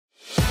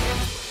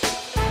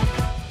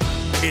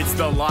It's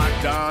the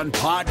Locked On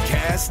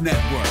Podcast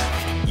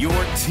Network, your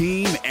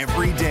team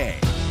every day.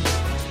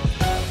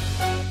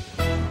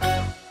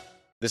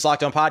 This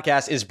Locked On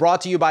Podcast is brought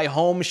to you by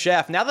Home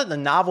Chef. Now that the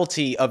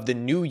novelty of the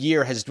new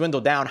year has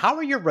dwindled down, how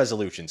are your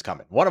resolutions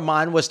coming? One of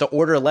mine was to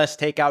order less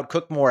takeout,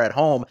 cook more at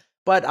home,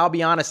 but I'll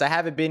be honest, I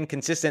haven't been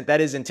consistent. That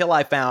is until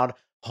I found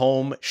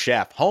Home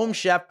Chef. Home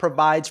Chef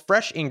provides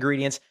fresh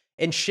ingredients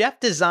and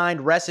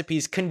chef-designed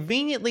recipes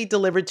conveniently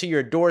delivered to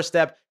your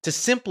doorstep to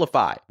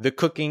simplify the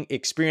cooking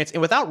experience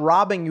and without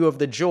robbing you of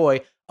the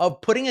joy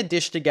of putting a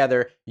dish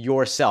together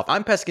yourself.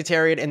 I'm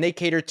pescatarian and they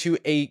cater to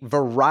a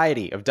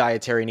variety of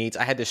dietary needs.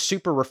 I had this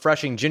super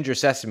refreshing ginger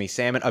sesame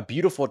salmon, a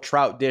beautiful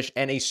trout dish,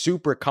 and a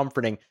super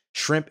comforting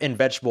shrimp and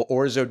vegetable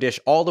orzo dish,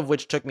 all of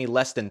which took me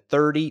less than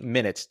 30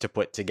 minutes to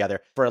put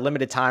together. For a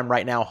limited time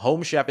right now,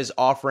 Home Chef is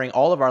offering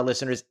all of our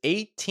listeners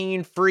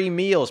 18 free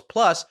meals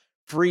plus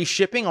free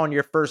shipping on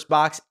your first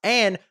box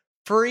and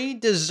free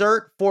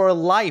dessert for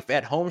life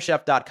at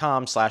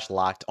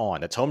homechef.com/lockedon.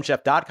 That's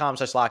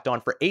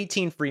homechef.com/lockedon for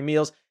 18 free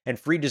meals and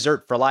free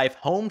dessert for life.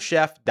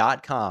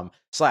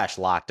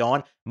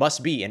 Homechef.com/lockedon.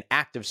 Must be an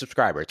active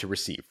subscriber to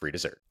receive free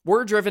dessert.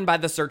 We're driven by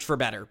the search for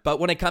better,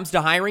 but when it comes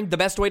to hiring, the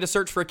best way to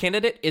search for a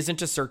candidate isn't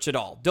to search at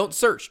all. Don't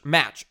search,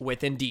 match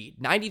with Indeed.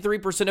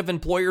 93% of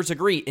employers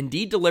agree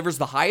Indeed delivers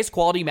the highest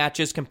quality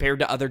matches compared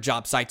to other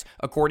job sites,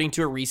 according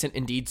to a recent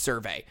Indeed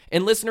survey.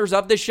 And listeners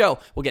of this show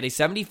will get a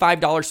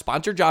 $75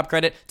 sponsored job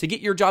credit to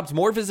get your jobs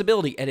more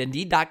visibility at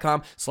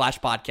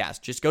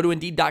Indeed.com/podcast. Just go to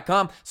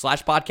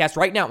Indeed.com/podcast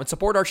right now and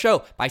support our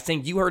show by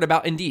saying you heard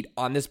about Indeed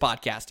on this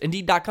podcast.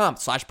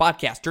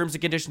 Indeed.com/podcast. Terms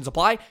and conditions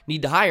apply.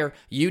 Need to hire?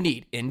 You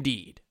need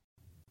Indeed.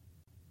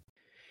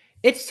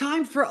 It's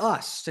time for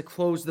us to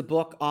close the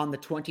book on the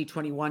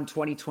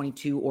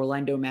 2021-2022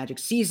 Orlando Magic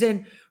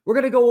season. We're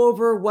going to go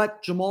over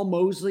what Jamahl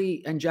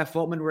Mosley and Jeff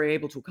Weltman were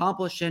able to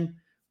accomplish and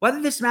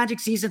whether this Magic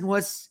season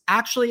was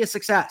actually a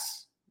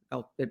success.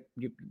 We'll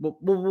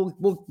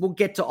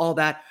get to all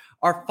that.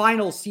 Our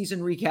final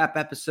season recap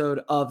episode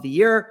of the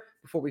year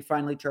before we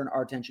finally turn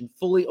our attention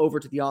fully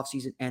over to the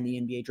offseason and the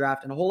NBA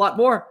draft and a whole lot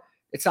more.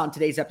 It's on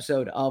today's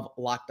episode of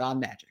Locked On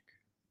Magic.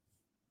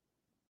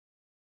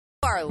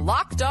 You are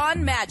Locked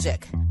On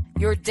Magic,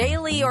 your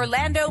daily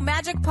Orlando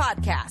Magic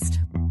podcast,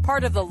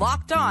 part of the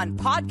Locked On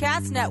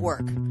Podcast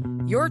Network,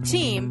 your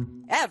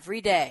team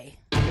every day.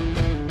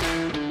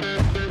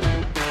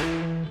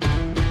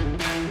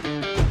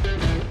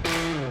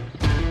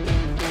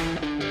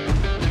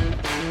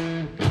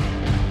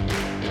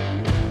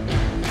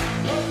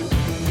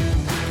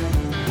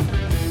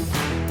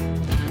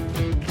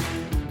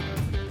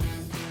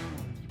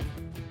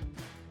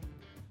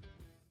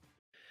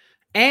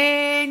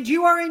 And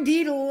you are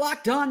indeed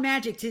Locked On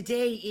Magic.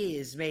 Today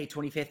is May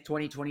 25th,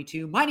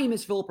 2022. My name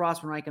is Philip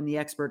Rossman-Reich. I'm the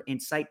expert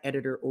and site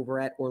editor over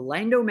at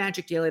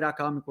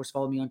OrlandoMagicDaily.com. Of course,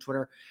 follow me on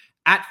Twitter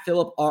at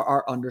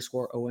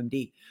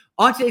PhilipRR_OMD.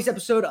 On today's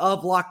episode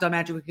of Locked On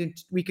Magic,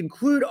 we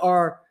conclude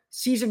our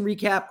season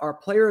recap, our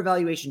player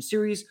evaluation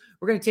series.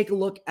 We're going to take a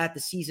look at the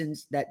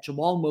seasons that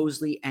Jamahl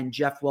Mosley and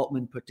Jeff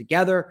Weltman put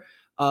together,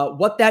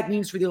 what that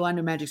means for the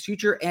Orlando Magic's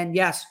future, and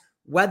yes,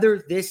 whether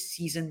this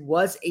season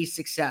was a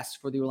success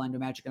for the Orlando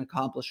Magic and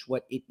accomplished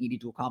what it needed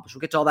to accomplish. We'll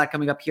get to all that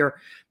coming up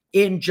here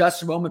in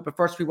just a moment. But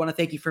first, we want to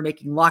thank you for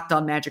making Locked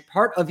On Magic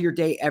part of your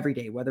day every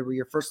day, whether we're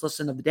your first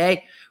listen of the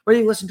day, whether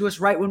you listen to us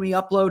right when we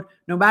upload,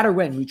 no matter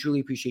when. We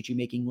truly appreciate you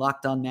making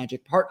Locked On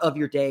Magic part of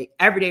your day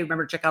every day.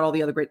 Remember to check out all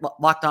the other great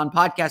Locked On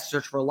podcasts.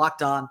 Search for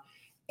Locked On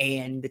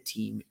and the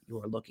team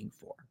you're looking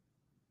for.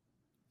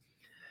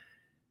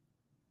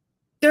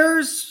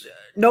 There's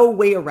no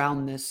way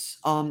around this.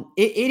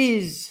 It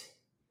is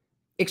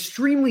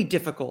extremely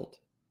difficult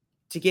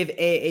to give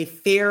a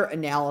fair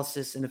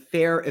analysis and a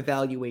fair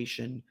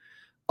evaluation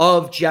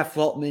of Jeff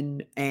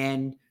Weltman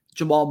and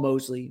Jamahl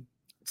Mosley,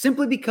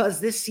 simply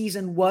because this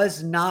season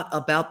was not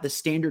about the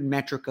standard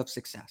metric of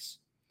success.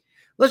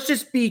 Let's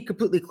just be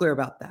completely clear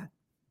about that.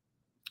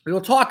 We will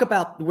talk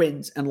about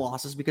wins and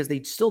losses because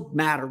they still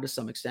matter to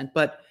some extent,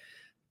 but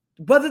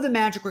whether the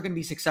Magic were going to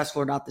be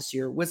successful or not this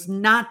year was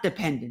not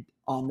dependent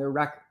on their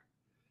record.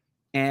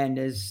 And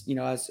as you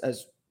know,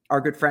 as our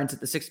good friends at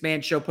the Sixth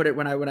Man Show put it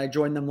when I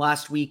joined them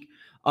last week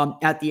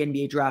at the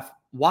NBA draft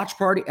watch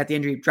party, at the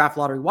NBA draft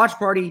lottery watch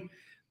party,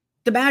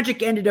 the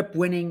Magic ended up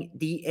winning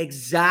the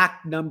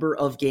exact number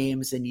of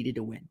games they needed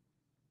to win.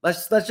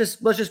 Let's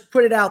just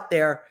put it out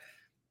there.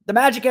 The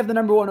Magic have the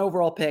number one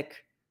overall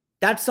pick.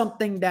 That's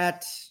something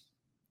that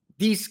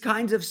these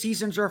kinds of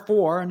seasons are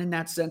for, and in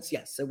that sense,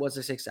 yes, it was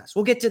a success.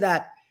 We'll get to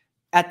that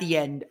at the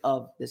end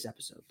of this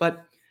episode,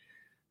 but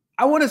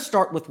I want to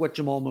start with what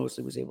Jamahl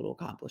Mosley was able to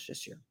accomplish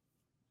this year.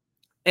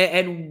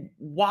 And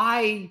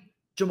why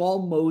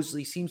Jamahl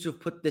Mosley seems to have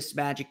put this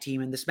Magic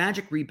team and this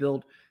Magic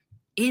rebuild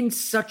in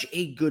such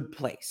a good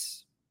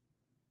place.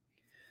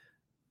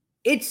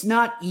 It's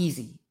not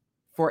easy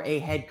for a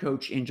head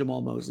coach in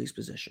Jamahl Mosley's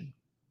position.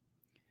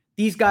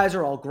 These guys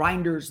are all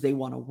grinders. They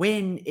want to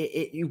win.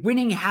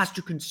 Winning has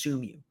to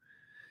consume you.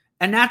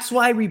 And that's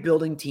why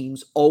rebuilding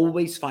teams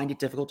always find it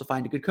difficult to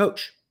find a good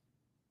coach.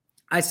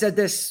 I said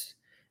this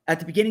at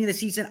the beginning of the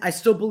season, I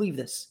still believe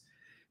this.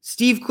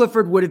 Steve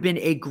Clifford would have been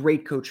a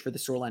great coach for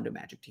this Orlando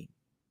Magic team.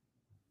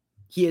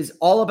 He is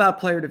all about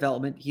player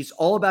development. He's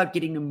all about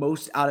getting the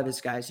most out of his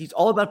guys. He's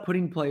all about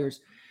putting players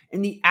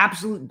in the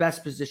absolute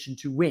best position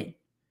to win.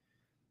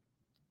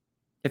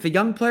 If a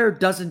young player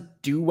doesn't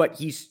do what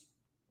he's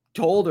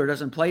told or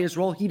doesn't play his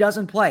role, he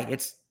doesn't play.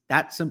 It's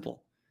that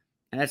simple.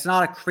 And it's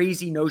not a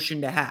crazy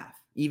notion to have,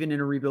 even in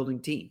a rebuilding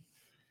team.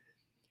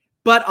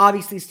 But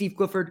obviously, Steve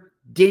Clifford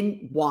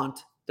didn't want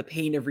the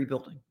pain of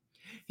rebuilding.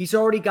 He's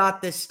already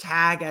got this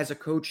tag as a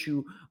coach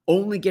who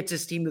only gets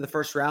his team to the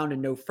first round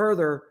and no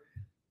further.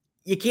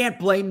 You can't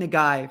blame the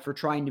guy for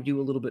trying to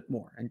do a little bit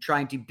more and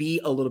trying to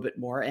be a little bit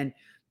more and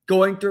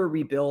going through a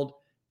rebuild.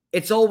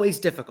 It's always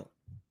difficult.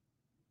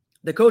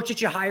 The coach that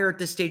you hire at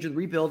this stage of the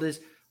rebuild is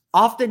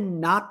often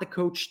not the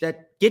coach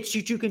that gets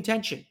you to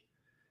contention,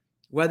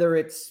 whether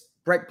it's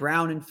Brett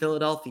Brown in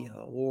Philadelphia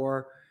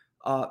or,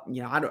 I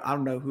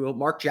don't know who,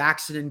 Mark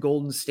Jackson in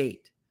Golden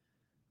State.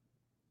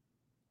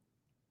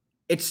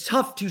 It's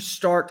tough to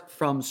start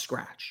from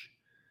scratch,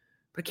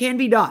 but it can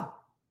be done.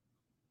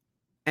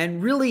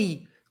 And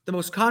really, the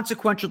most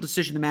consequential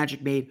decision the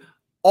Magic made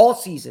all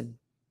season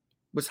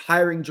was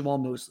hiring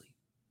Jamahl Mosley.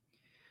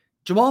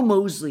 Jamahl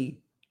Mosley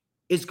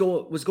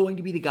was going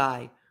to be the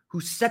guy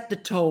who set the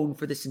tone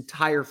for this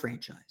entire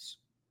franchise,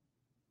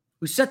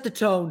 who set the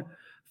tone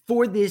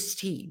for this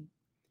team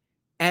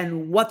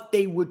and what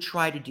they would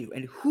try to do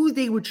and who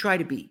they would try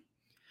to be,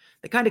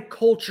 the kind of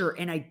culture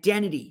and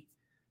identity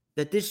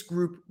that this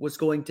group was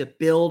going to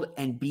build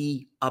and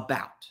be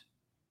about.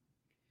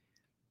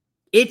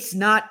 It's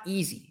not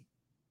easy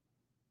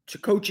to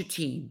coach a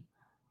team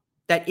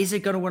that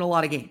isn't going to win a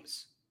lot of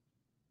games.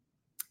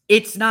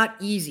 It's not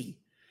easy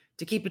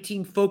to keep a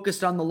team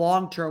focused on the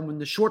long term when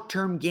the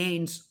short-term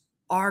gains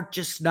are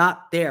just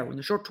not there, when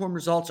the short-term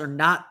results are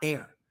not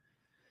there.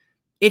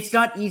 It's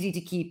not easy to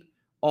keep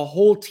a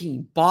whole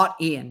team bought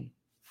in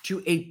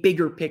to a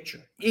bigger picture,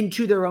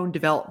 into their own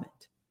development.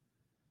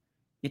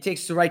 It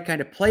takes the right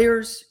kind of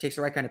players, it takes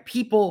the right kind of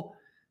people,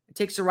 it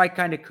takes the right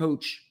kind of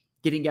coach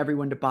getting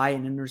everyone to buy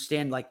in and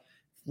understand, like,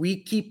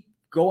 we keep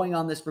going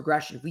on this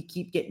progression, if we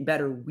keep getting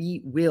better,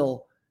 we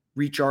will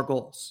reach our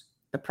goals.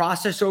 The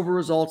process over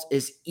results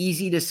is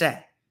easy to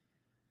say,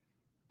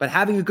 but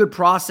having a good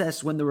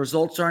process when the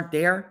results aren't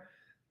there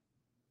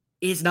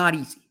is not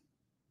easy.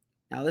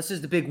 Now, this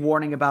is the big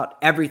warning about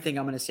everything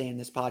I'm going to say in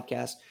this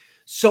podcast.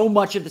 So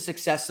much of the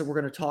success that we're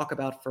going to talk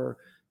about for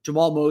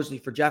Jamahl Mosley,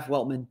 for Jeff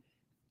Weltman,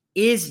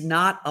 is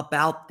not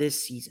about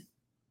this season.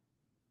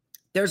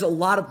 There's a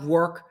lot of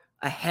work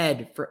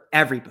ahead for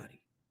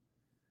everybody.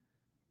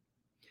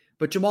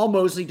 But Jamahl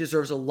Mosley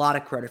deserves a lot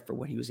of credit for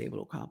what he was able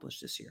to accomplish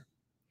this year.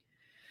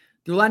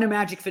 The Orlando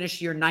Magic finished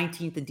the year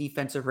 19th in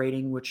defensive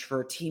rating, which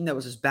for a team that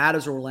was as bad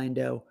as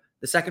Orlando,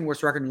 the second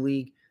worst record in the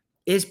league,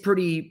 is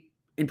pretty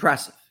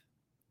impressive.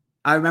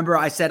 I remember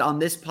I said on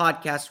this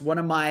podcast, one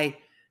of my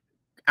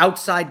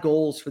outside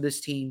goals for this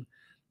team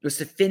was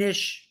to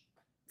finish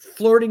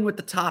flirting with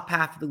the top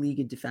half of the league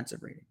in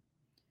defensive rating.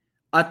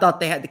 I thought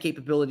they had the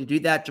capability to do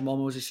that. Jamahl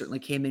Mosley certainly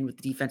came in with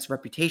the defensive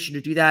reputation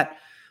to do that.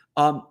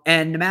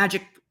 And the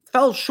Magic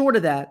fell short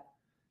of that,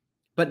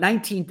 but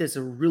 19th is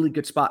a really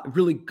good spot,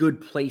 really good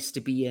place to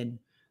be in,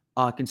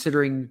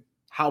 considering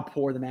how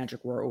poor the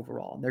Magic were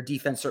overall. And their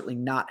defense certainly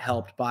not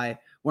helped by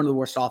one of the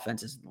worst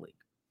offenses in the league.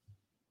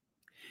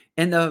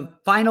 In the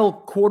final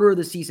quarter of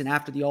the season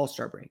after the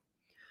All-Star break,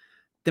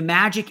 the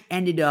Magic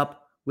ended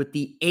up with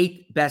the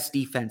 8th best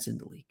defense in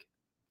the league.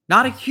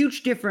 Not a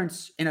huge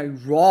difference in a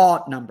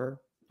raw number.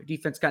 Their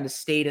defense kind of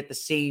stayed at the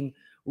same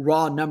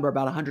raw number,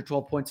 about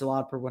 112 points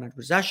allowed per 100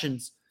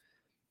 possessions.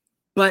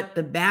 But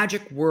the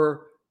Magic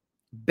were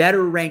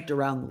better ranked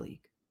around the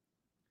league.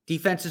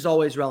 Defense is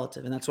always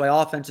relative, and that's why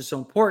offense is so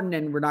important,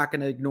 and we're not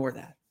going to ignore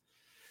that.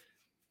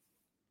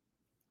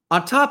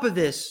 On top of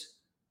this,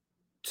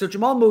 so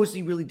Jamahl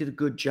Mosley really did a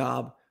good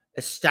job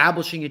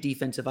establishing a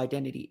defensive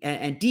identity.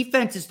 And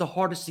defense is the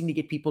hardest thing to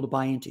get people to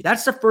buy into.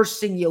 That's the first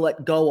thing you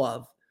let go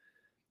of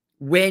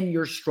when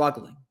you're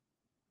struggling,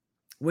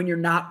 when you're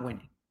not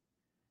winning.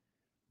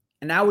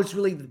 And that was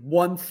really the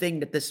one thing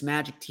that this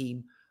Magic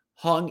team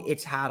hung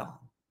its hat on,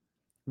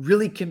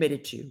 really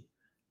committed to,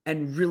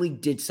 and really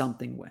did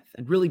something with,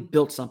 and really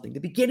built something. The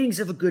beginnings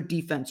of a good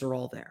defense are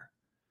all there.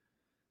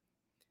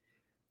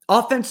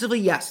 Offensively,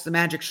 yes, the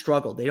Magic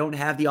struggled. They don't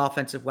have the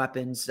offensive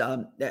weapons.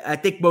 I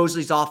think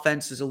Mosley's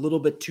offense is a little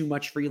bit too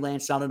much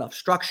freelance, not enough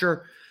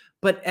structure.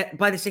 But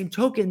by the same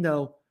token,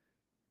 though,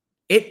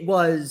 it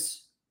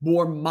was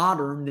more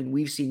modern than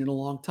we've seen in a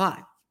long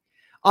time.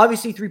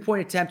 Obviously,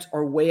 three-point attempts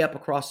are way up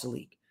across the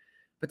league.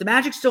 But the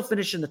Magic still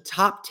finished in the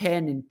top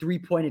 10 in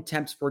three-point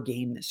attempts per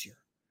game this year.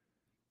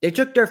 They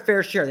took their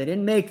fair share. They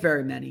didn't make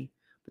very many,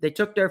 but they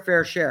took their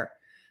fair share.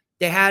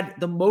 They had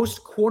the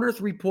most corner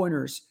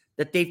three-pointers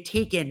that they've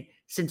taken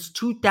since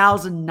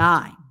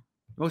 2009.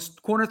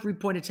 Most corner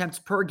three-point attempts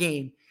per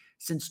game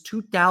since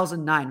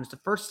 2009. It was the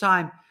first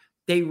time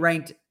they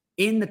ranked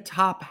in the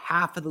top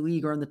half of the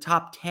league or in the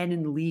top 10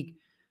 in the league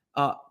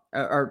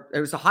or it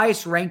was the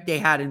highest rank they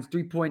had in quarter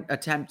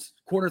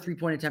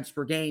 3-point attempts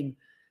per game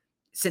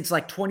since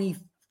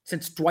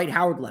Dwight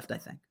Howard left, I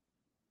think.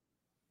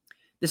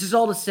 This is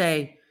all to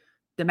say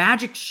the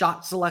Magic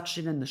shot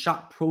selection and the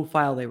shot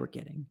profile they were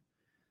getting,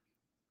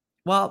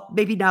 well,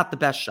 maybe not the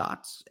best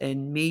shots,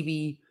 and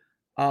maybe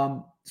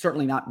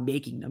certainly not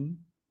making them,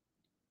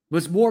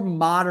 was more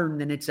modern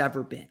than it's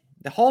ever been.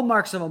 The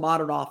hallmarks of a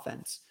modern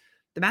offense,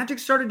 the Magic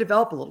started to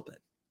develop a little bit.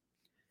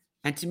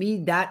 And to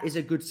me, that is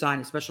a good sign,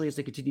 especially as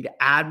they continue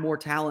to add more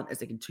talent, as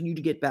they continue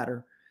to get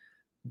better.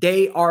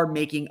 They are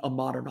making a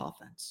modern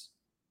offense.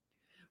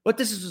 What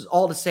this is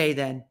all to say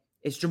then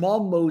is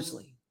Jamahl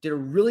Mosley did a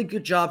really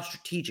good job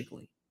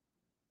strategically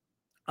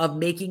of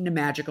making the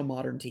Magic a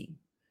modern team,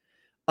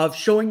 of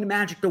showing the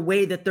Magic the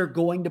way that they're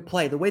going to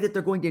play, the way that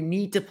they're going to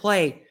need to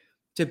play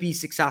to be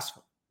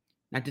successful.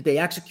 Now, did they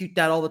execute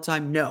that all the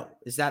time? No.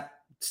 Is that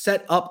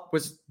set up,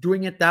 was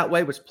doing it that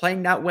way, was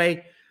playing that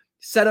way,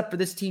 set up for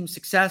this team's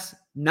success?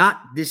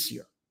 Not this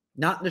year,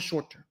 not in the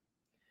short term.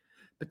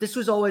 But this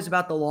was always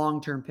about the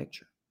long-term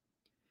picture.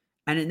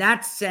 And in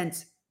that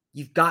sense,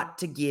 you've got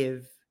to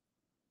give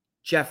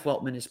Jeff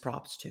Weltman his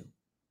props too.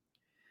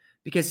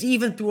 Because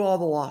even through all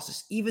the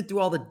losses, even through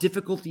all the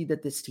difficulty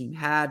that this team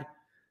had,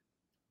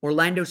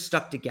 Orlando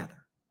stuck together.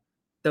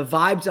 The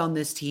vibes on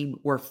this team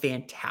were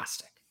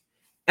fantastic.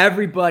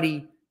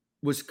 Everybody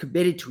was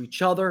committed to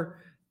each other.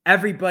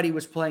 Everybody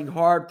was playing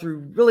hard through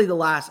really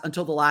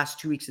until the last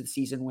 2 weeks of the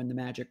season when the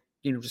Magic,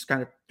 just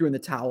kind of threw in the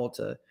towel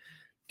to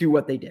do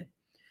what they did.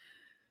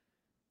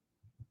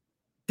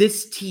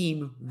 This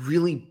team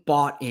really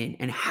bought in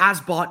and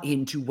has bought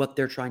into what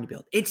they're trying to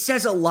build. It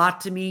says a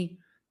lot to me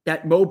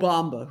that Mo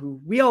Bamba,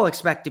 who we all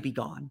expect to be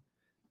gone,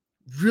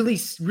 really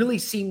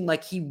seemed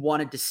like he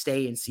wanted to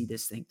stay and see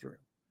this thing through.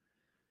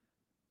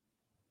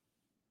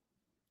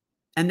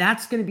 And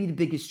that's going to be the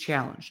biggest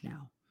challenge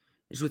now,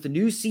 is with the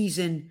new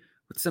season,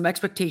 with some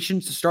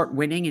expectations to start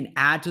winning and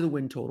add to the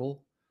win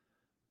total,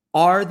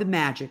 are the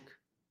Magic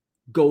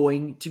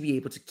going to be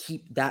able to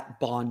keep that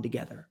bond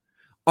together?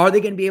 Are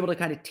they going to be able to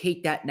kind of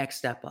take that next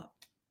step up?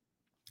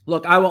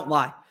 Look, I won't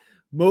lie.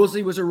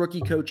 Mosley was a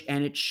rookie coach,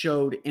 and it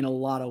showed in a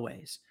lot of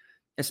ways.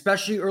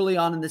 Especially early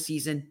on in the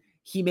season,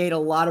 he made a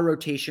lot of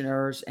rotation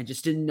errors and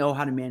just didn't know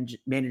how to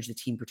manage the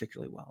team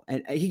particularly well.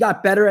 And he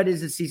got better at it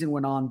as the season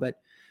went on, but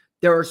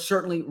there are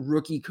certainly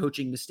rookie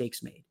coaching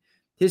mistakes made.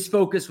 His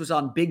focus was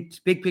on big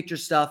picture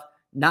stuff,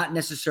 not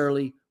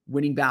necessarily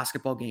winning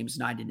basketball games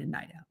night in and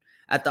night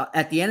out.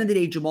 At the end of the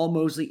day, Jamahl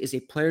Mosley is a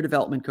player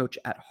development coach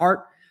at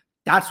heart.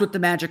 That's what the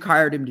Magic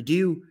hired him to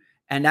do,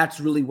 and that's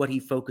really what he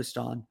focused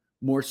on,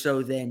 more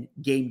so than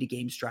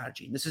game-to-game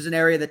strategy. And this is an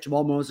area that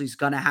Jamahl Mosley is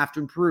going to have to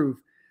improve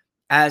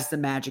as the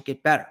Magic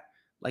get better.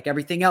 Like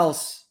everything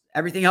else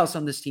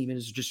on this team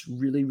is just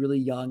really, really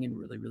young and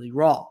really, really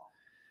raw.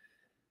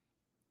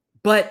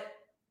 But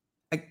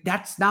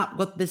that's not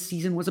what this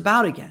season was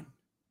about again.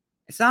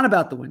 It's not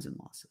about the wins and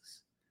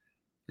losses.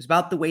 It's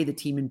about the way the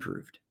team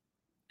improved.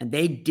 And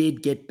they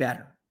did get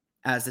better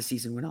as the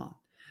season went on.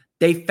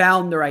 They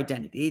found their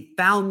identity. They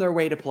found their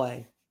way to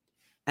play.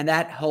 And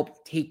that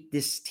helped take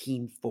this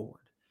team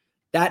forward.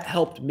 That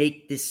helped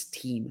make this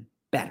team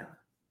better.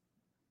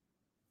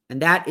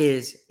 And that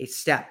is a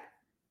step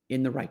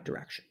in the right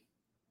direction.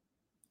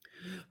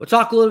 We'll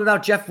talk a little bit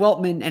about Jeff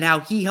Weltman and how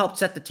he helped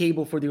set the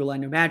table for the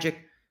Orlando Magic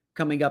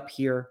coming up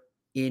here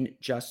in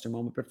just a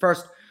moment. But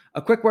first,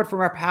 a quick word from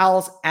our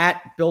pals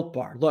at Built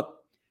Bar. Look,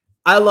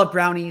 I love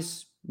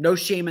brownies. No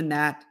shame in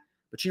that.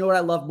 But you know what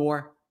I love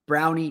more?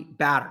 Brownie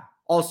batter.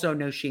 Also,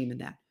 no shame in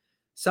that.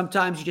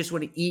 Sometimes you just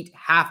want to eat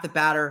half the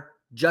batter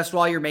just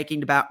while you're making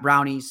the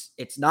brownies.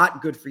 It's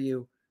not good for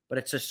you, but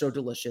it's just so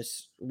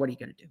delicious. What are you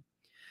going to do?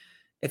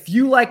 If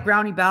you like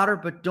brownie batter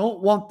but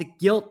don't want the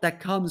guilt that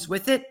comes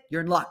with it,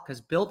 you're in luck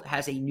because Built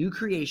has a new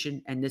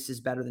creation, and this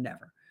is better than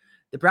ever.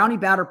 The Brownie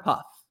Batter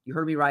Puff. You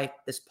heard me right.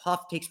 This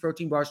puff takes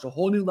protein bars to a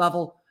whole new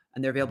level,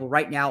 and they're available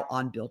right now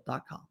on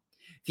Built.com.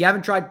 If you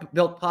haven't tried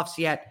Built Puffs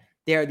yet,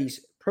 they are these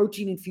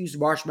protein-infused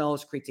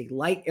marshmallows, creates a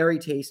light, airy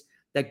taste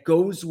that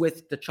goes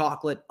with the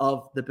chocolate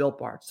of the Built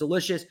Bar. It's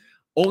delicious.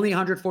 Only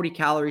 140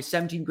 calories,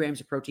 17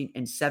 grams of protein,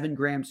 and 7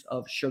 grams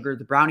of sugar.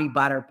 The Brownie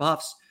Batter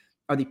Puffs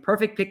are the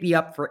perfect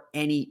pick-me-up for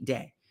any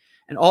day.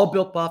 And all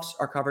Built Puffs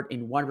are covered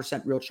in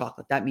 100% real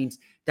chocolate. That means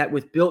that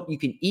with Built, you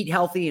can eat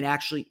healthy and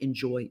actually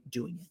enjoy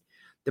doing it.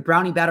 The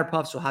Brownie Batter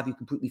Puffs will have you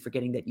completely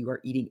forgetting that you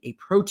are eating a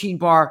protein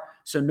bar,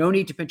 so no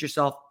need to pinch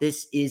yourself.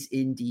 This is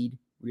indeed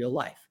real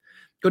life.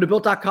 Go to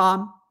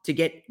Built.com to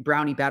get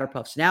Brownie Batter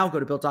Puffs now. Go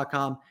to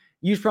Built.com,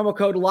 use promo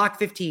code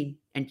LOCK15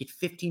 and get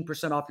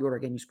 15% off your order.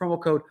 Again, use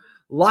promo code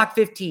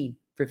LOCK15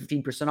 for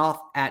 15%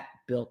 off at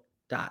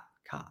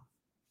Built.com.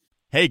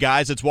 Hey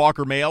guys, it's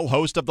Walker Mail,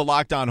 host of the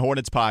Locked On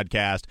Hornets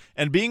podcast,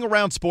 and being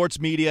around sports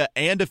media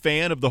and a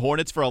fan of the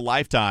Hornets for a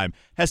lifetime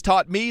has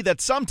taught me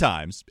that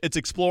sometimes it's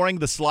exploring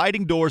the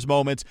sliding doors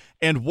moments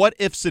and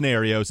what-if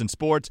scenarios in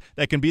sports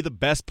that can be the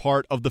best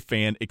part of the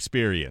fan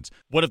experience.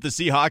 What if the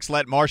Seahawks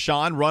let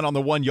Marshawn run on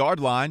the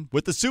 1-yard line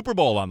with the Super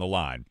Bowl on the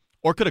line?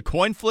 Or could a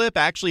coin flip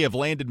actually have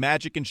landed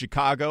Magic in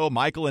Chicago,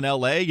 Michael in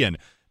L.A., and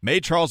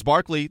made Charles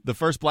Barkley the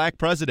first black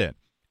president.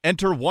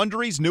 Enter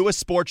Wondery's newest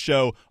sports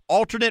show,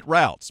 Alternate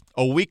Routes,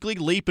 a weekly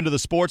leap into the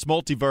sports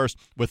multiverse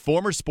with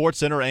former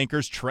SportsCenter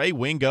anchors Trey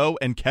Wingo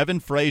and Kevin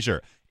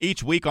Frazier.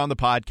 Each week on the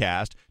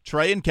podcast,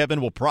 Trey and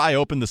Kevin will pry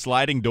open the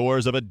sliding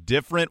doors of a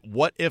different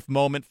what-if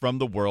moment from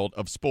the world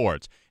of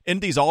sports. In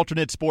these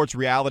alternate sports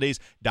realities,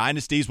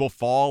 dynasties will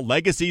fall,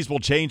 legacies will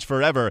change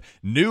forever,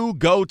 new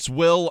GOATs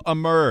will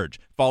emerge.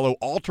 Follow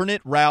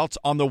Alternate Routes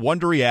on the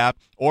Wondery app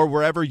or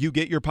wherever you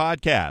get your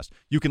podcast.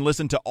 You can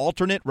listen to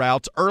Alternate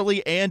Routes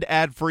early and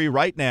ad-free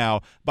right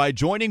now by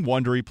joining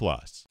Wondery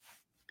Plus.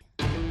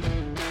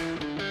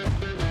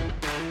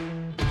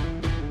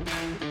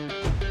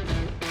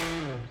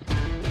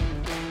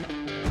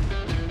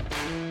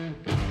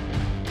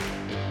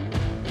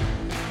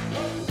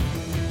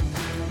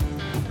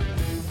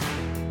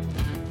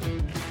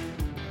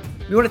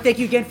 We want to thank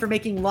you again for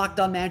making Locked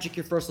On Magic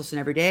your first listen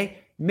every day.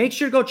 Make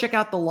sure to go check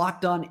out the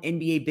Locked On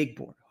NBA Big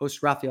Board.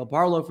 Host Rafael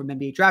Barlow from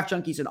NBA Draft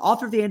Junkies and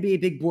author of the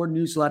NBA Big Board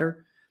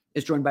newsletter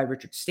is joined by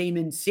Richard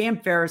Stayman, Sam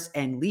Ferris,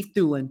 and Leif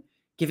Thulin,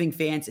 giving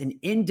fans an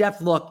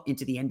in-depth look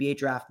into the NBA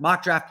draft,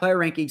 mock draft, player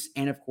rankings,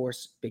 and of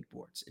course, big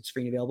boards. It's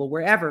free and available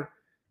wherever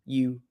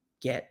you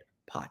get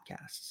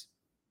podcasts.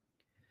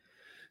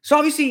 So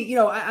obviously,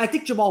 I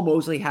think Jamahl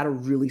Mosley had a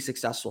really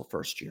successful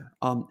first year.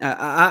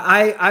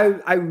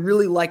 I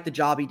really like the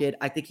job he did.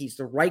 I think he's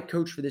the right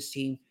coach for this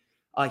team.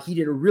 He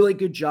did a really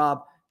good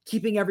job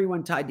keeping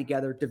everyone tied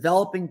together,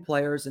 developing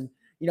players. And,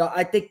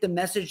 I think the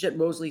message that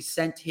Mosley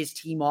sent his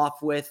team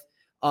off with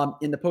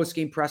in the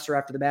post-game presser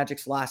after the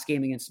Magic's last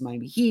game against the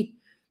Miami Heat,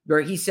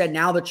 where he said,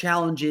 now the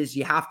challenge is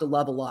you have to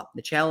level up.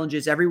 The challenge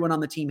is everyone on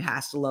the team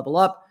has to level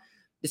up.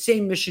 The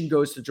same mission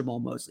goes to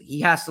Jamahl Mosley. He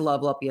has to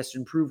level up. He has to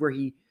improve where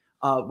he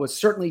was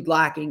certainly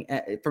lacking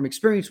from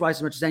experience-wise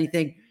as much as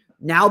anything.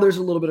 Now there's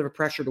a little bit of a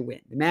pressure to win.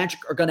 The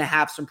Magic are going to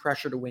have some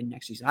pressure to win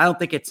next season. I don't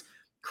think it's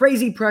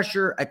crazy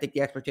pressure. I think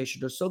the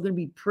expectations are still going to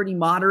be pretty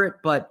moderate,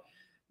 but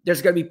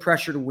there's going to be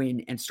pressure to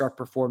win and start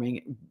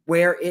performing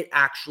where it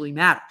actually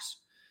matters.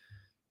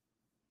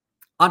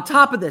 On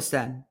top of this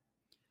then,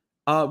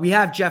 we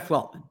have Jeff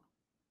Weltman.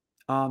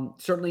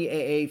 Certainly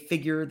a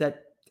figure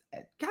that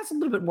has a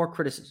little bit more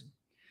criticism.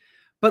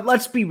 But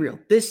let's be real.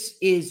 This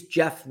is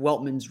Jeff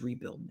Weltman's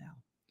rebuild now.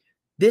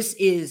 This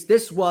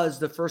was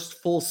the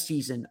first full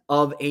season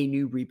of a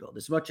new rebuild.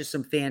 As much as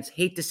some fans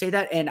hate to say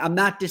that, and I'm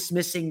not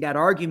dismissing that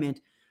argument,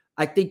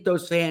 I think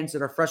those fans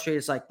that are frustrated,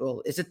 it's like,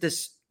 well, is it the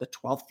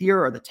 12th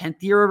year or the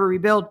 10th year of a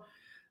rebuild?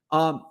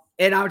 And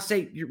I would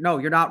say, no,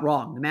 you're not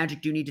wrong. The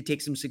Magic do need to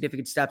take some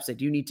significant steps. They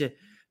do need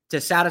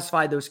to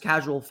satisfy those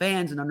casual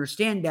fans and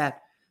understand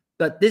that.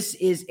 But this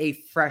is a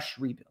fresh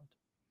rebuild.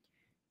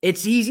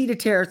 It's easy to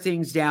tear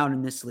things down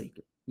in this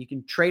league. You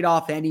can trade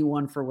off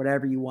anyone for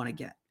whatever you want to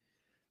get.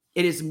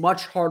 It is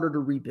much harder to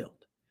rebuild.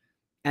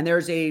 And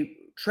there's a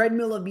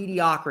treadmill of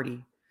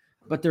mediocrity,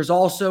 but there's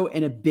also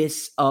an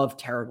abyss of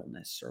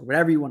terribleness or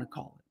whatever you want to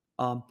call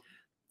it.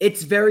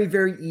 It's very,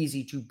 very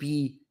easy to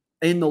be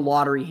in the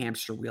lottery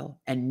hamster wheel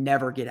and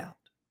never get out.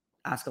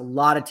 Ask a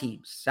lot of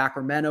teams.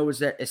 Sacramento was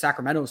there.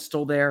 Sacramento is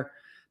still there.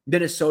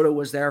 Minnesota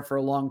was there for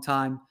a long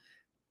time.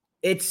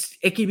 It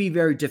can be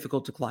very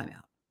difficult to climb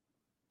out.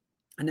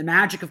 And the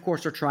Magic, of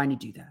course, are trying to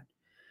do that.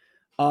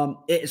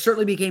 It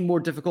certainly became more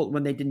difficult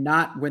when they did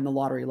not win the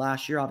lottery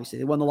last year. Obviously,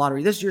 they won the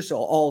lottery this year, so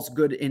all's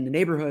good in the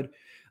neighborhood.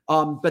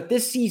 But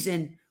this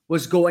season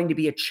was going to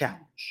be a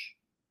challenge.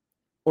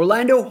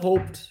 Orlando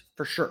hoped,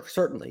 for sure,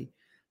 certainly,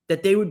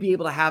 that they would be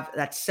able to have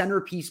that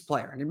centerpiece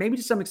player. And maybe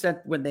to some extent,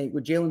 when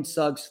Jalen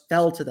Suggs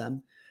fell to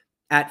them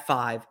at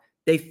 5,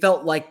 they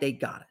felt like they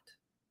got it.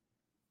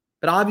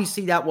 But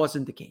obviously, that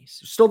wasn't the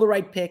case. Still the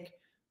right pick,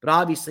 but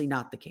obviously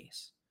not the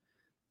case.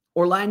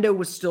 Orlando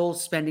was still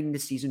spending the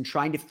season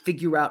trying to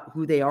figure out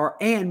who they are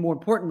and, more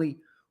importantly,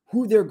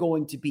 who they're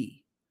going to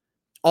be,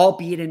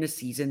 albeit in a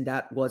season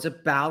that was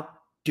about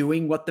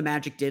doing what the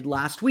Magic did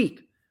last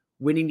week,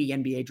 winning the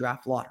NBA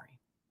draft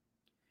lottery.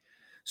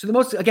 So the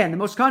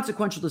most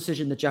consequential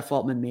decision that Jeff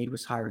Weltman made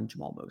was hiring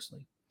Jamahl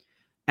Mosley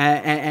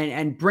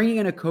and bringing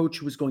in a coach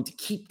who was going to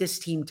keep this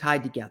team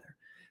tied together,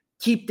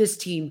 keep this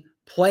team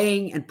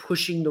playing and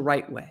pushing the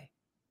right way.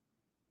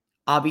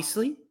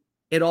 Obviously,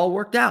 it all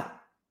worked out.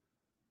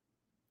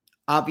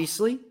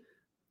 Obviously,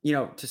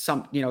 to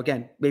some,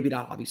 again, maybe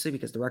not obviously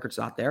because the record's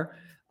not there.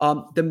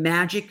 The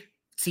Magic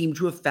seem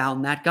to have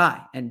found that guy.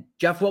 And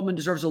Jeff Weltman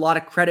deserves a lot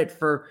of credit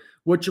for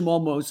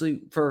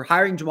for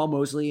hiring Jamahl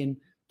Mosley and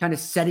kind of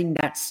setting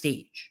that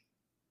stage.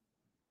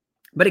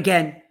 But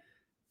again,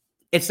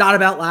 it's not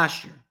about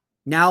last year.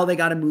 Now they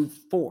got to move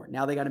forward.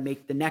 Now they got to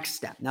make the next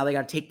step. Now they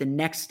got to take the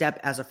next step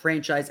as a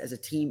franchise, as a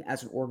team,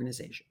 as an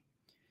organization.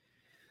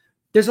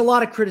 There's a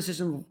lot of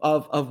criticism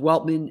of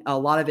Weltman. A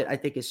lot of it, I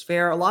think, is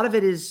fair. A lot of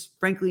it is,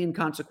 frankly,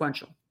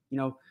 inconsequential.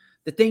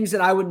 The things that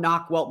I would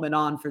knock Weltman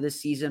on for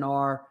this season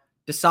are,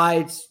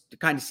 besides the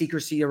kind of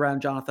secrecy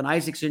around Jonathan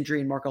Isaac's injury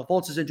and Markelle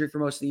Fultz's injury for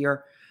most of the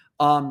year,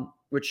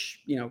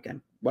 which,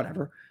 again,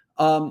 whatever.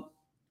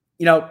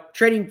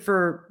 Trading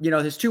for,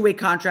 his two-way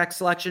contract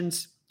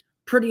selections,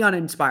 pretty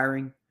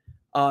uninspiring.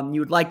 You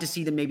would like to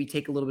see them maybe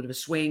take a little bit of a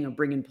swing or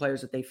bring in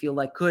players that they feel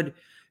like could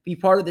be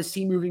part of this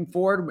team moving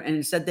forward. And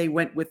instead they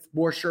went with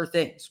more sure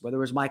things, whether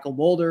it was Michael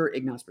Mulder,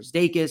 Ignaz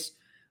Brazdeikis,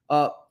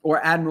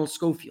 or Admiral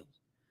Schofield.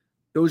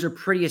 Those are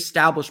pretty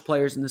established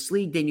players in this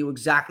league. They knew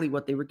exactly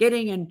what they were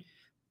getting. And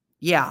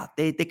yeah,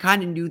 they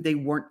kind of knew they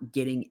weren't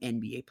getting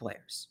NBA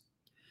players.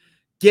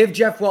 Give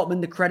Jeff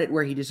Weltman the credit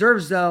where he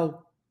deserves,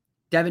 though.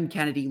 Devin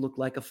Kennedy looked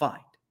like a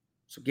find.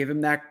 So give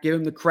him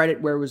the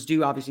credit where it was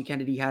due. Obviously,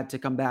 Kennedy had to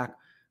come back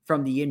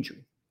from the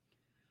injury.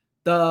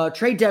 The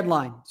trade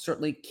deadline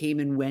certainly came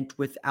and went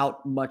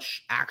without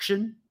much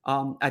action.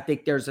 I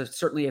think there's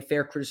certainly a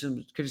fair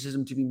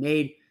criticism to be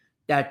made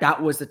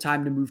that was the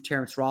time to move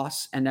Terrence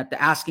Ross, and that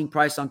the asking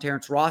price on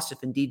Terrence Ross,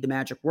 if indeed the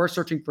Magic were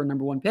searching for a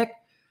number 1 pick,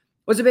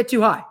 was a bit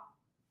too high.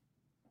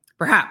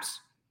 Perhaps.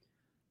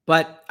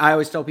 But I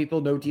always tell people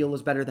no deal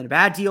is better than a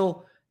bad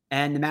deal,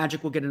 and the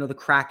Magic will get another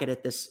crack at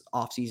it this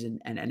offseason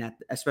and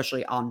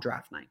especially on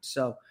draft night.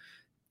 So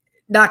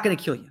not going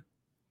to kill you.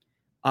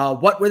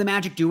 What were the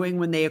Magic doing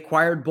when they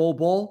acquired Bol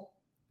Bol?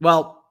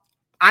 Well,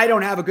 I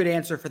don't have a good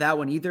answer for that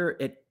one either.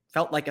 It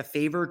felt like a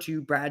favor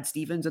to Brad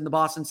Stevens and the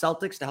Boston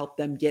Celtics to help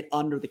them get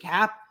under the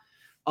cap.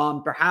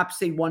 Perhaps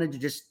they wanted to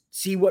just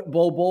see what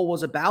Bol Bol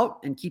was about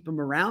and keep him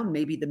around.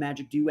 Maybe the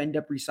Magic do end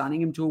up re-signing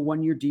him to a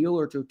 1-year deal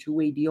or to a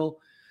 2-way deal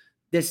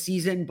this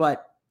season,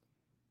 but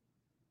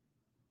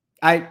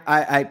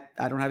I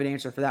don't have an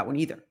answer for that one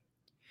either.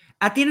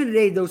 At the end of the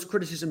day, those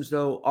criticisms,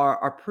 though,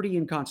 are pretty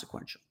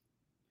inconsequential.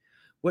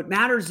 What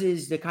matters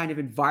is the kind of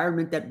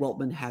environment that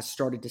Weltman has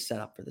started to set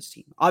up for this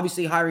team.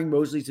 Obviously, hiring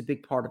Mosley is a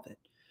big part of it.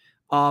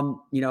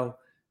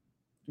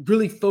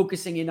 Really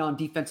focusing in on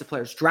defensive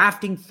players,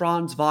 drafting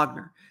Franz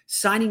Wagner,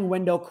 signing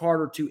Wendell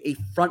Carter to a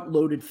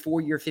front-loaded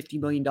 4-year,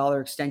 $50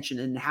 million extension,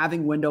 and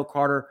having Wendell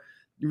Carter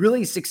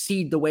really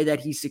succeed the way that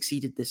he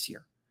succeeded this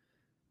year.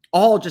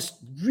 All just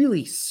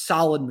really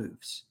solid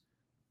moves,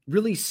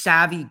 really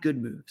savvy,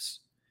 good moves.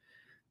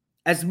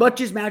 As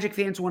much as Magic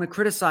fans want to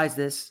criticize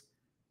this,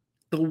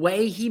 the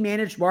way he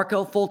managed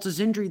Markelle Fultz's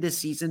injury this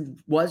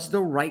season was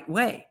the right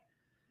way.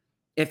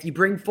 If you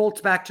bring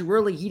Fultz back too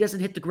early, he doesn't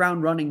hit the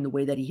ground running the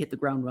way that he hit the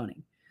ground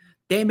running.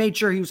 They made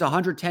sure he was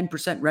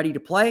 110% ready to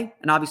play.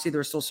 And obviously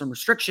there are still some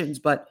restrictions,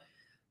 but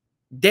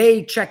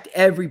they checked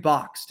every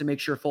box to make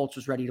sure Fultz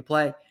was ready to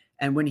play.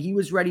 And when he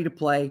was ready to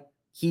play,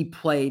 he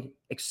played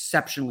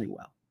exceptionally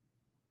well.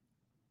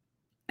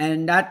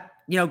 And that,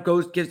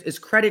 gives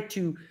credit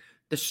to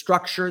the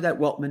structure that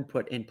Weltman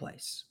put in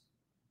place.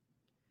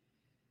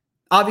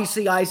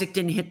 Obviously, Isaac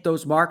didn't hit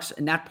those marks,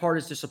 and that part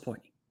is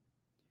disappointing.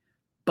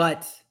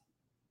 But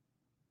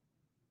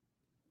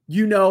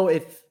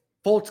if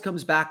Fultz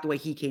comes back the way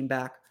he came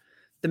back,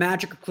 the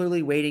Magic are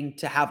clearly waiting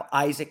to have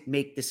Isaac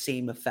make the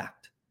same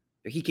effect.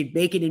 He can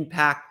make an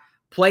impact,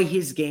 play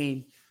his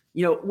game,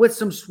 with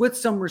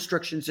some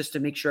restrictions just to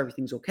make sure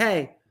everything's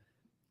okay,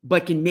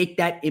 but can make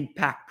that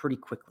impact pretty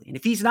quickly. And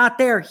if he's not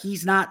there,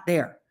 he's not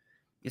there.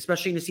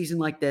 Especially in a season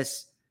like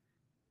this,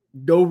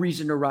 no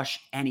reason to rush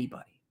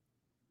anybody.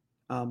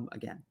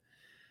 Again,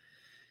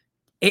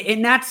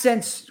 in that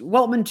sense,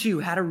 Weltman too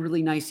had a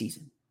really nice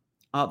season.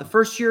 The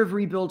first year of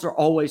rebuilds are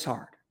always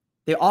hard.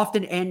 They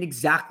often end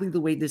exactly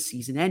the way this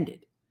season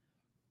ended.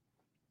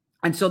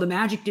 And so the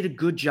Magic did a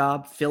good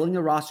job filling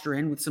the roster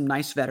in with some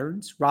nice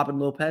veterans. Robin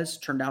Lopez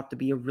turned out to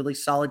be a really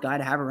solid guy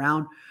to have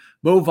around.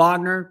 Mo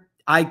Wagner,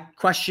 I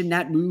questioned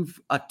that move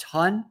a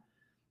ton.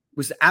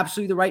 Was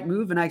absolutely the right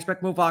move, and I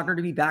expect Mo Wagner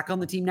to be back on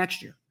the team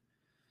next year.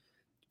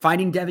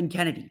 Finding Devin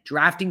Kennedy,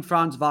 drafting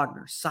Franz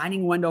Wagner,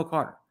 signing Wendell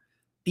Carter.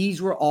 These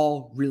were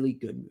all really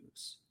good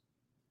moves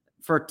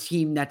for a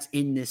team that's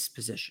in this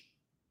position.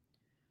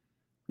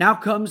 Now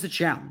comes the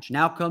challenge.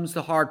 Now comes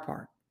the hard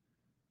part.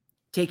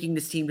 Taking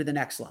this team to the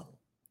next level.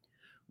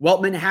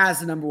 Weltman has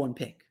the number 1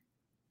 pick.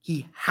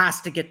 He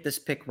has to get this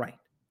pick right.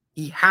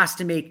 He has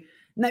to make,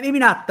 maybe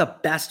not the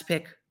best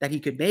pick that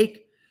he could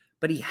make,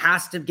 but he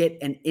has to get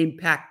an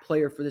impact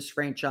player for this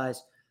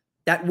franchise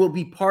that will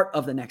be part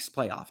of the next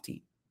playoff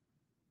team.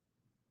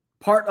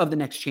 Part of the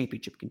next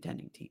championship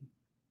contending team.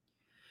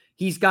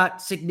 He's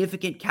got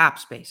significant cap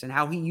space, and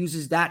how he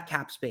uses that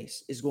cap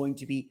space is going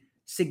to be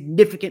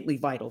significantly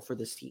vital for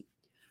this team.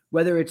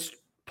 Whether it's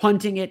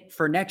punting it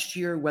for next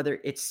year, whether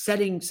it's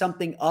setting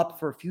something up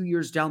for a few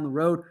years down the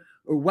road,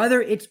 or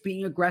whether it's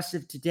being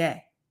aggressive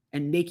today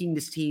and making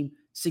this team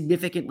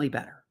significantly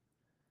better.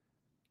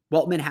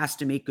 Weltman has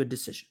to make good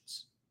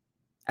decisions.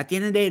 At the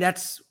end of the day,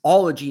 that's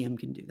all a GM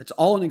can do. That's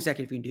all an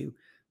executive can do,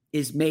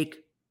 is make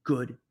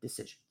good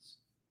decisions.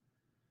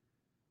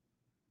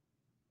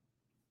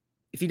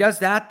 If he does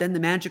that, then the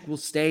Magic will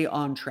stay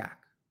on track.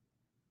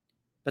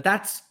 But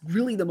that's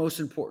really the most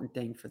important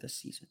thing for this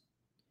season,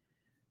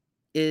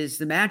 is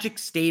the Magic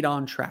stayed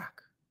on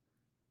track.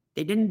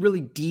 They didn't really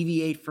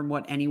deviate from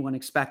what anyone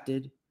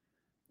expected.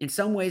 In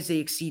some ways, they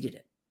exceeded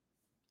it.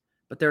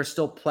 But there are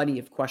still plenty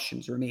of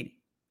questions remaining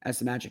as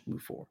the Magic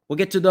move forward. We'll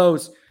get to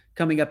those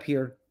coming up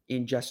here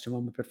in just a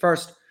moment. But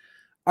first,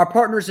 our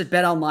partners at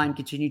BetOnline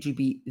continue to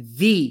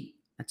be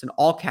that's in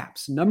all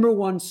caps, number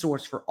 1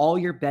 source for all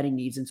your betting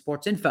needs and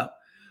sports info.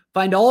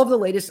 Find all of the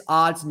latest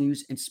odds,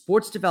 news, and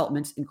sports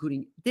developments,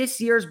 including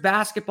this year's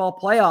basketball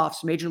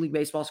playoffs, Major League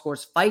Baseball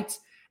scores, fights,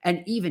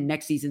 and even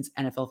next season's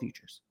NFL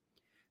futures.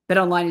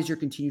 BetOnline is your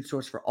continued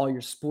source for all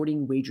your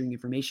sporting wagering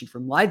information,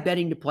 from live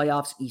betting to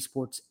playoffs,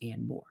 esports,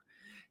 and more.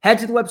 Head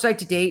to the website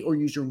today or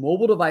use your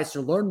mobile device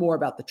to learn more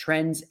about the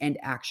trends and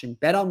action.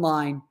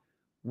 BetOnline,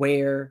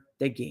 where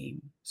the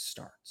game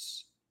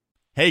starts.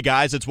 Hey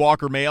guys, it's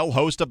Walker Mail,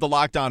 host of the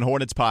Locked On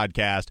Hornets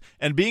podcast,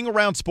 and being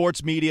around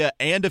sports media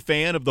and a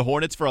fan of the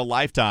Hornets for a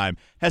lifetime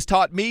has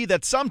taught me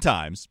that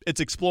sometimes it's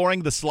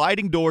exploring the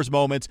sliding doors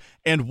moments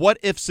and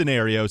what-if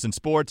scenarios in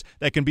sports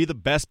that can be the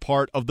best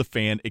part of the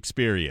fan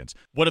experience.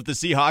 What if the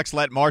Seahawks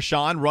let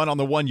Marshawn run on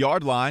the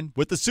 1-yard line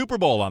with the Super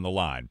Bowl on the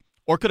line?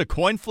 Or could a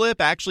coin flip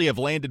actually have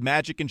landed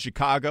Magic in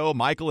Chicago,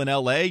 Michael in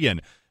L.A.,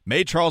 and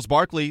made Charles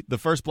Barkley the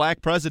first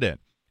black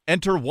president?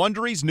 Enter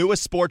Wondery's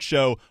newest sports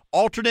show,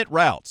 Alternate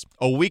Routes,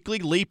 a weekly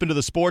leap into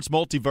the sports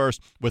multiverse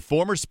with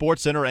former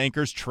SportsCenter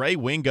anchors Trey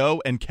Wingo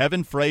and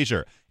Kevin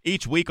Frazier.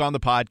 Each week on the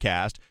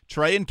podcast,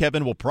 Trey and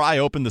Kevin will pry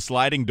open the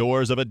sliding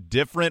doors of a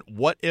different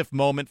what-if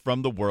moment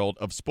from the world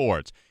of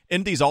sports.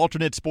 In these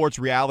alternate sports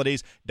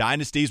realities,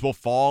 dynasties will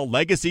fall,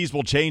 legacies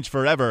will change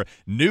forever,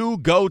 new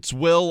GOATs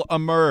will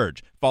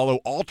emerge. Follow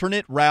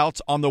Alternate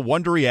Routes on the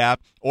Wondery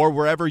app or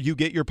wherever you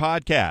get your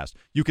podcast.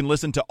 You can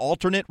listen to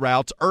Alternate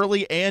Routes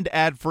early and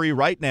ad-free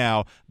right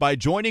now by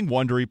joining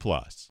Wondery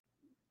Plus.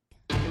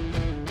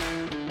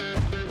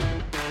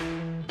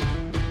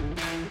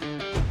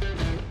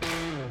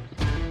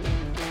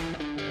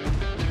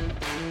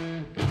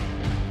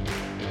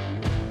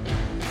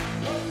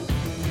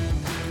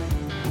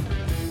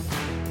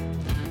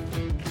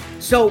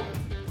 So,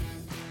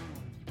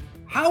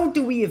 how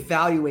do we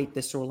evaluate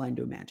this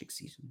Orlando Magic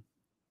season?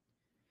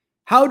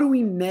 How do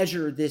we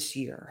measure this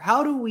year?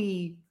 How do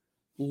we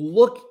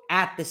look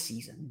at the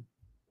season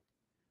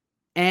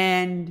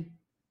and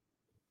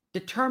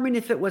determine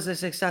if it was a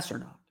success or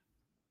not?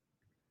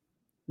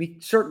 We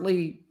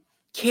certainly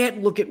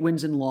can't look at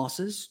wins and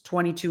losses.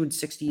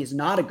 22-60 is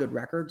not a good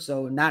record,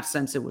 so in that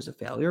sense, it was a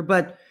failure.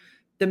 But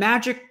the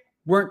Magic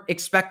weren't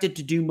expected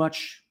to do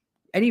much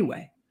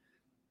anyway.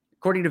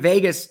 According to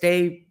Vegas,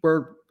 they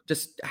were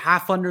just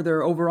half under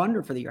their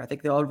over-under for the year. I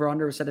think the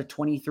over-under was set at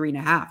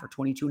 23.5 or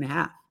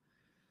 22.5.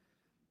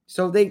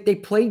 So they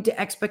played to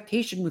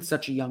expectation with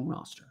such a young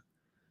roster.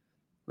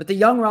 With a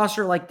young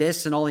roster like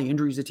this and all the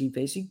injuries the team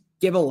faced, you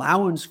give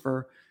allowance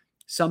for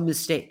some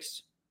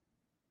mistakes.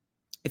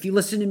 If you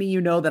listen to me,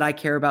 you know that I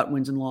care about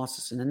wins and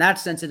losses. And in that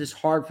sense, it is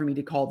hard for me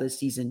to call this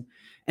season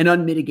an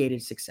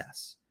unmitigated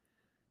success.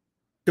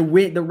 The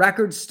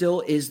record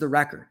still is the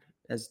record.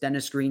 As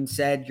Dennis Green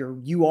said,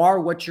 you are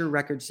what your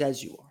record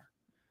says you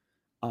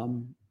are.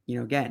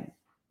 Again,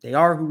 they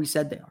are who we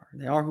said they are.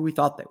 They are who we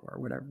thought they were,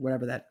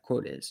 whatever that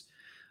quote is.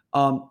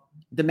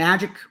 The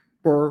Magic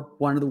were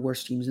one of the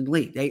worst teams in the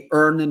league. They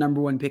earned the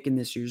number one pick in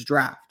this year's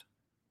draft,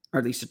 or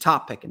at least a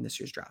top pick in this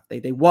year's draft.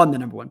 They won the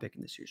number one pick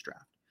in this year's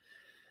draft.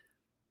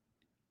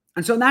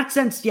 And so in that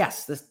sense,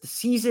 yes, the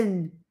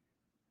season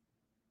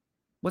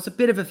was a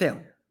bit of a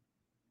failure.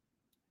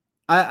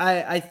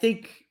 I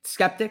think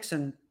skeptics,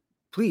 and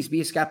please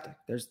be a skeptic.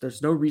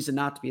 There's no reason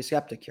not to be a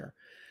skeptic here.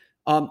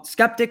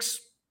 Skeptics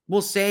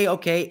will say,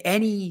 okay,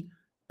 any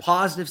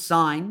positive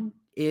sign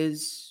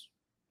is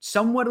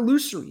somewhat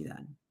illusory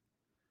then,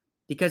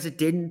 because it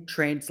didn't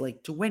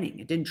translate to winning.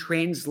 It didn't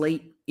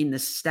translate in the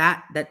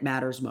stat that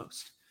matters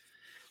most.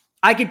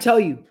 I can tell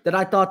you that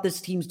I thought this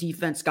team's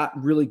defense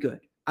got really good.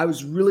 I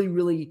was really,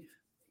 really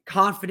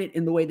confident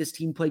in the way this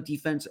team played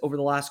defense over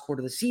the last quarter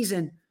of the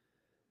season,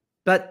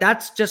 but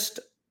that's just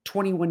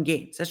 21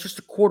 games. That's just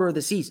a quarter of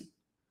the season.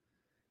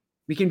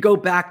 We can go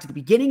back to the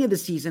beginning of the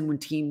season when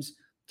teams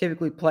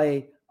typically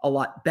play a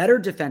lot better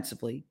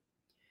defensively,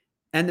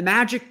 and the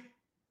Magic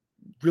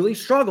really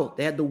struggled.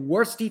 They had the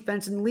worst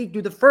defense in the league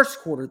through the first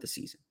quarter of the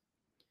season.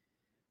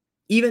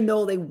 Even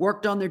though they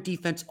worked on their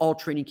defense all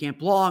training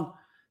camp long,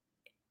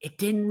 it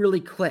didn't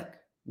really click.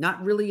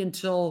 Not really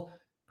until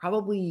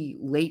probably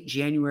late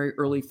January,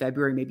 early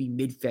February, maybe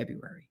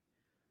mid-February.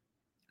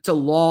 It's a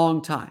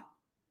long time.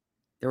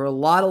 There were a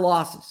lot of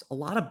losses, a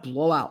lot of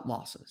blowout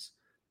losses,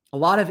 a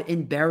lot of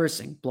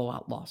embarrassing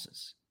blowout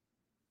losses.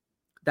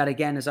 That,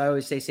 again, as I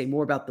always say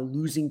more about the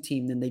losing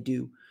team than they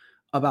do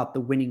about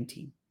the winning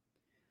team.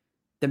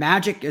 The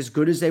Magic, as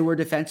good as they were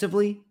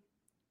defensively,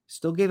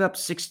 still gave up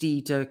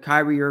 60 to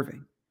Kyrie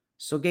Irving.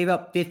 Still gave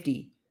up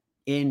 50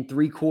 in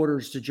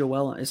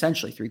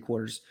essentially three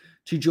quarters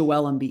to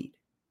Joel Embiid.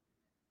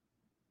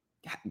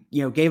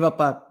 Gave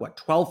up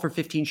 12 for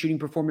 15 shooting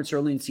performance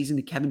early in the season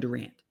to Kevin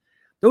Durant.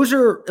 Those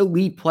are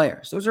elite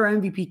players. Those are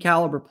MVP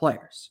caliber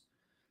players.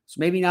 So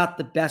maybe not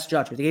the best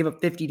judgment. They gave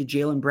up 50 to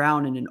Jaylen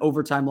Brown in an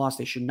overtime loss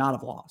they should not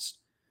have lost.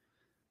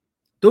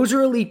 Those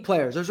are elite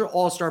players. Those are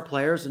all-star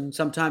players, and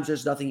sometimes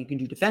there's nothing you can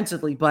do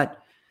defensively,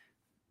 but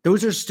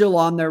those are still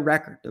on their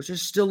record. Those are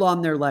still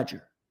on their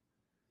ledger.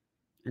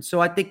 And so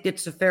I think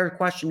it's a fair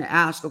question to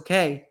ask,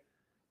 okay,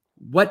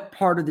 what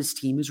part of this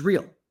team is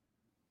real?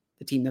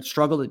 The team that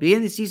struggled at the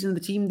beginning of the season,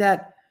 the team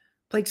that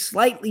played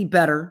slightly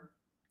better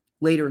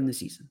later in the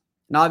season.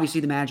 And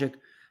obviously the Magic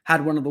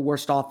had one of the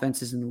worst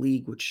offenses in the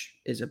league, which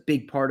is a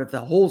big part of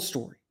the whole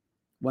story,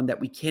 one that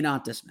we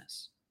cannot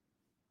dismiss.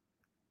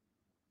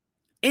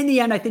 In the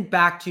end, I think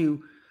back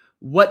to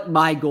what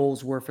my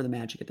goals were for the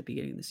Magic at the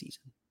beginning of the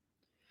season.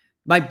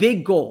 My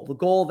big goal, the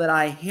goal that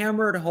I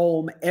hammered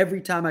home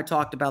every time I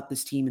talked about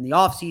this team in the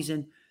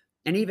offseason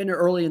and even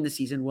early in the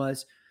season,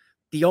 was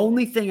the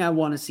only thing I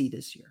want to see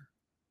this year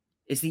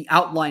is the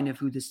outline of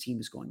who this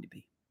team is going to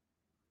be.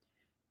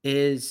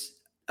 Is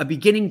a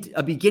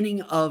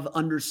beginning of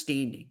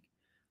understanding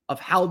of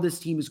how this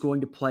team is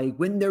going to play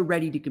when they're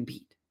ready to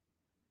compete.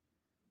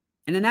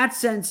 And in that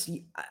sense,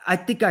 I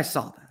think I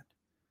saw that.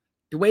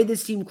 The way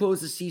this team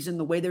closed the season,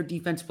 the way their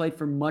defense played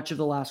for much of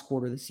the last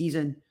quarter of the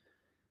season,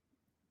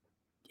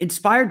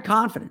 inspired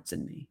confidence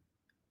in me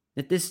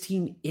that this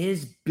team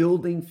is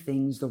building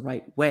things the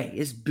right way,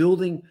 is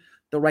building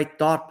the right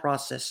thought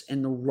process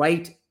and the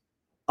right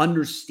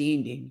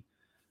understanding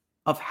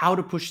of how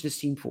to push this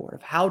team forward,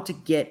 of how to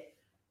get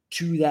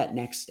to that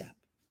next step,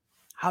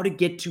 how to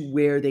get to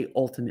where they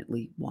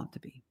ultimately want to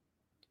be.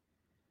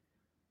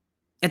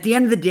 At the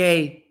end of the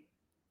day,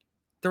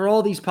 there are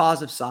all these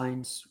positive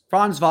signs.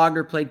 Franz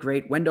Wagner played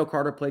great. Wendell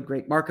Carter played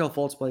great. Markelle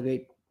Fultz played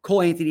great.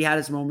 Cole Anthony had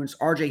his moments.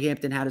 RJ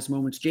Hampton had his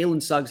moments.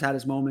 Jalen Suggs had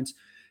his moments.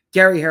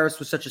 Gary Harris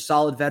was such a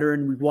solid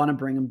veteran. We want to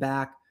bring him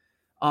back.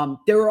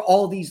 There were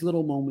all these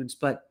little moments,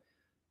 but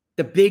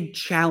the big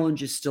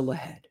challenge is still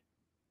ahead.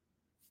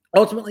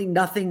 Ultimately,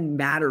 nothing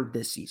mattered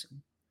this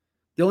season.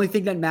 The only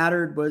thing that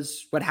mattered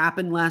was what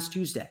happened last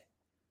Tuesday.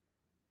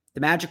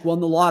 The Magic won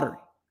the lottery.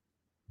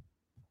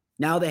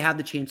 Now they have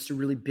the chance to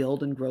really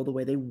build and grow the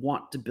way they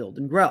want to build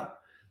and grow.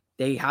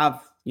 They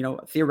have,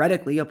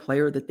 theoretically a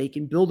player that they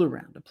can build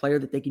around, a player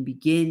that they can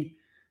begin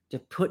to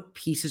put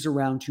pieces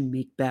around to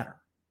make better.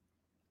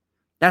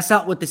 That's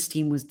not what this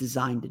team was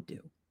designed to do.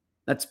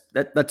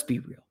 Let's be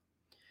real.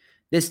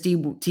 This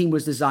team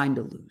was designed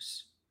to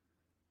lose.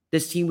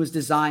 This team was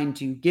designed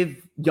to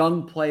give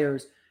young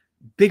players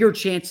bigger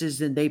chances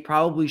than they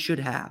probably should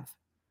have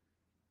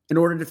in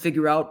order to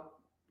figure out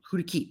who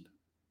to keep.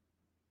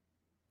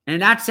 And in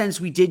that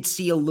sense, we did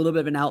see a little bit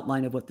of an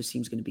outline of what this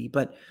team's going to be,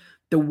 but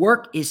the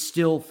work is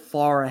still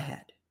far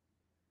ahead.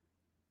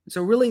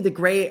 So really the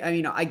grade,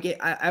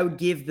 I would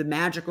give the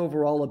Magic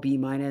overall a B-.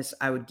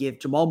 I would give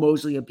Jamal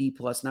Mosley a B+,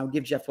 and I would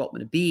give Jeff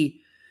Weltman a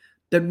B.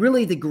 But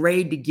really the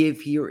grade to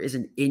give here is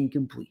an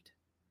incomplete,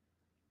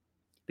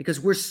 because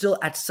we're still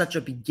at such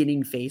a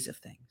beginning phase of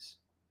things.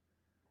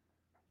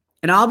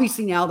 And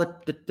obviously now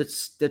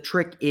the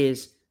trick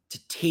is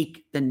to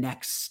take the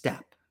next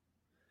step.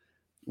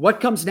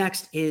 What comes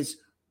next is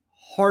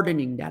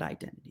hardening that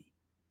identity.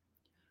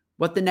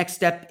 What the next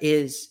step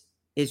is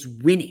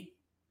winning,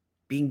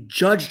 being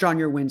judged on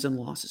your wins and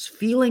losses,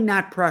 feeling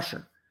that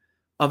pressure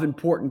of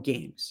important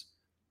games,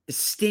 the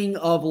sting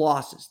of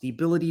losses, the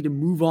ability to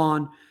move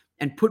on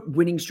and put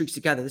winning streaks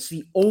together. This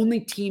is the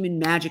only team in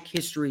Magic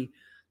history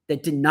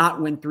that did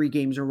not win 3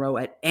 games in a row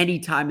at any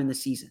time in the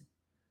season.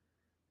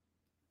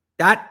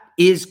 That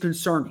is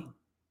concerning.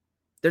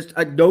 There's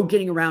no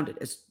getting around it.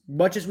 As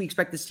much as we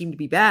expect this team to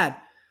be bad,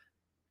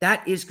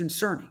 that is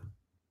concerning.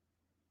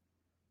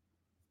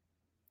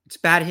 It's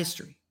bad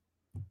history.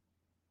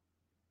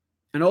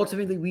 And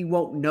ultimately, we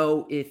won't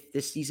know if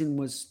this season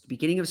was the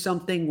beginning of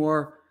something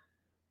or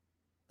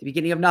the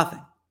beginning of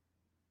nothing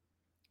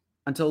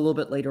until a little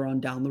bit later on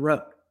down the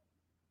road.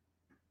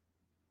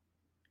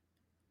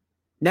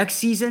 Next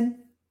season,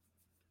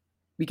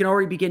 we can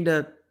already begin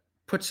to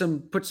put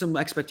some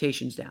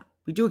expectations down.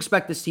 We do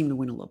expect this team to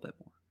win a little bit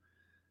more.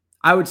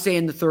 I would say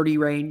in the 30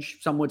 range.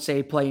 Some would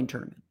say play-in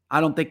tournament.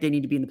 I don't think they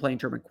need to be in the play-in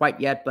tournament quite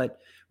yet, but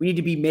we need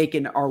to be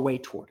making our way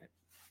toward it.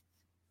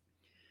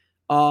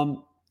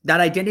 That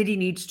identity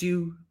needs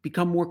to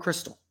become more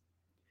crystal.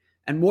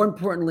 And more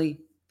importantly,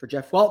 for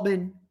Jeff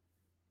Weltman,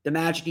 the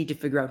Magic need to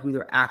figure out who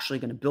they're actually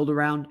going to build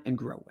around and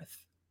grow with.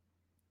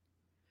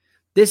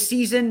 This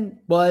season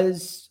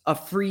was a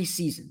free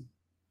season.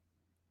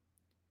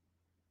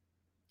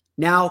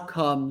 Now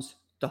comes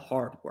the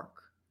hard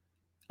work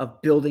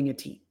of building a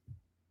team.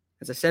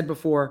 As I said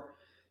before,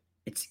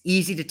 it's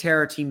easy to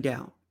tear a team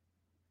down.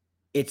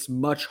 It's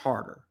much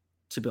harder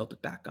to build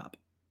it back up.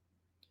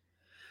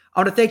 I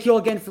want to thank you all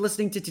again for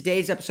listening to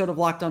today's episode of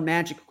Locked On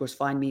Magic. Of course,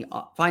 find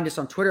us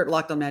on Twitter at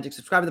Locked On Magic.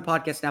 Subscribe to the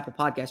podcast on Apple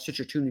Podcasts,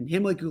 Stitcher, TuneIn,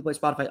 Himalaya, Google Play,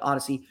 Spotify,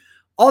 Odyssey,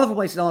 all the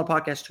places to download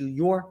podcasts to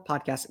your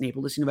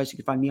podcast-enabled listening device. You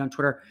can find me on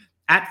Twitter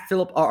at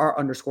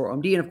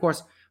PhilipRR_OMD. And of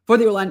course, for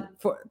the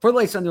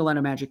latest on the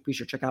Orlando Magic, be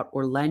sure to check out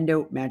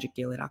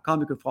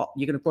OrlandoMagicDaily.com.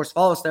 You can of course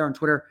follow us there on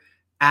Twitter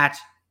at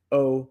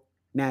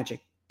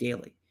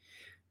OMagicDaily.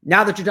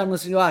 Now that you're done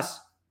listening to us,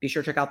 be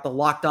sure to check out the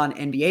Locked On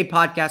NBA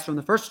podcast. From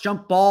the first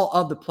jump ball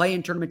of the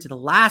play-in tournament to the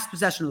last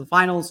possession of the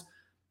finals,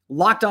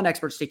 Locked On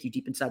experts take you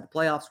deep inside the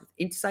playoffs with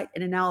insight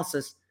and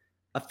analysis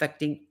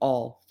affecting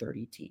all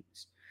 30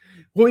 teams.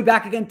 We'll be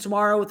back again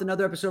tomorrow with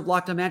another episode of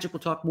Locked On Magic.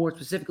 We'll talk more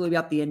specifically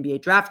about the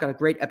NBA draft. Got a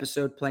great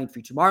episode planned for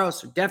you tomorrow,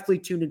 so definitely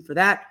tune in for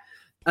that.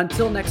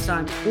 Until next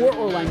time, for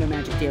Orlando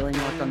Magic Daily and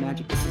Locked On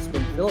Magic, this has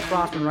been Philip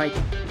Rossman-Reich.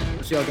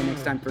 We'll see you all again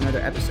next time for another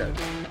episode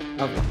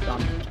of Locked On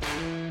Magic.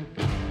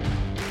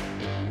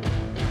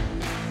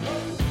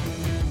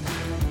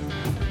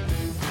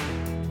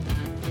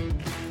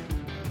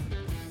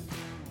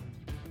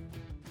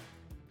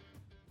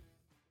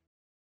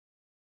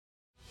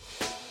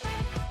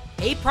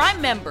 Hey, Prime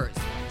members,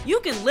 you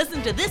can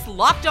listen to this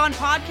Locked On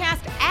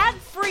podcast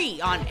ad-free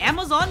on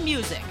Amazon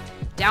Music.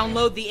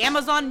 Download the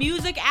Amazon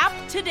Music app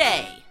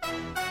today.